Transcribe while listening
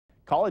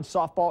College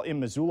softball in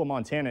Missoula,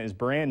 Montana is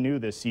brand new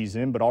this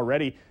season, but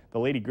already the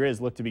Lady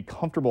Grizz look to be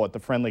comfortable at the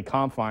friendly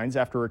confines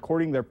after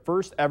recording their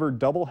first ever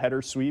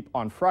doubleheader sweep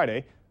on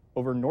Friday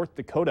over North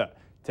Dakota.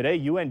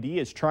 Today, UND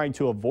is trying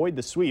to avoid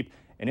the sweep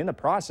and in the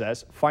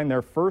process find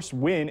their first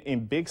win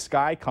in Big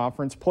Sky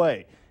Conference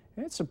play.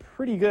 It's a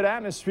pretty good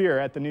atmosphere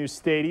at the new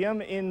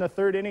stadium. In the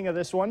third inning of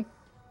this one,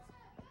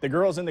 the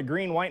girls in the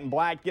green, white, and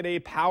black get a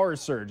power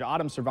surge.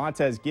 Autumn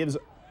Cervantes gives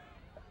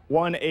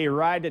one a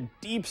ride to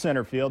deep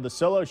center field. The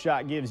solo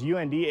shot gives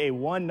UND a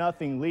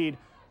 1-0 lead.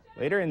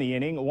 Later in the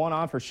inning, one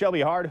on for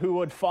Shelby Hard, who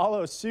would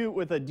follow suit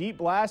with a deep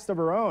blast of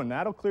her own.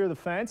 That'll clear the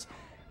fence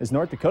as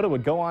North Dakota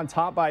would go on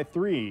top by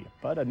 3.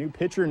 But a new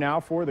pitcher now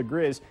for the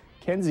Grizz,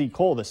 Kenzie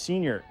Cole, the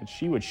senior, and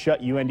she would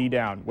shut UND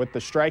down. With the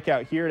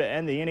strikeout here to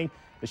end the inning,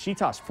 she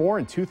tossed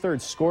 4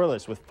 2/3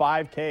 scoreless with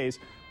 5 Ks.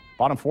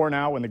 Bottom 4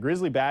 now when the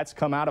Grizzly Bats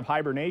come out of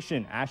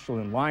hibernation.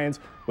 Ashland Lions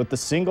with the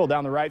single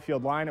down the right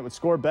field line. It would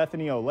score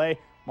Bethany Olay.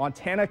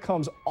 Montana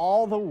comes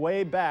all the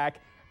way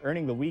back,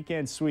 earning the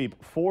weekend sweep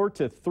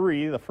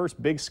 4-3. The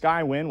first Big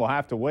Sky win will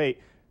have to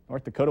wait.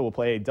 North Dakota will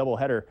play a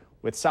doubleheader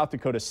with South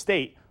Dakota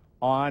State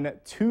on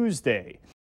Tuesday.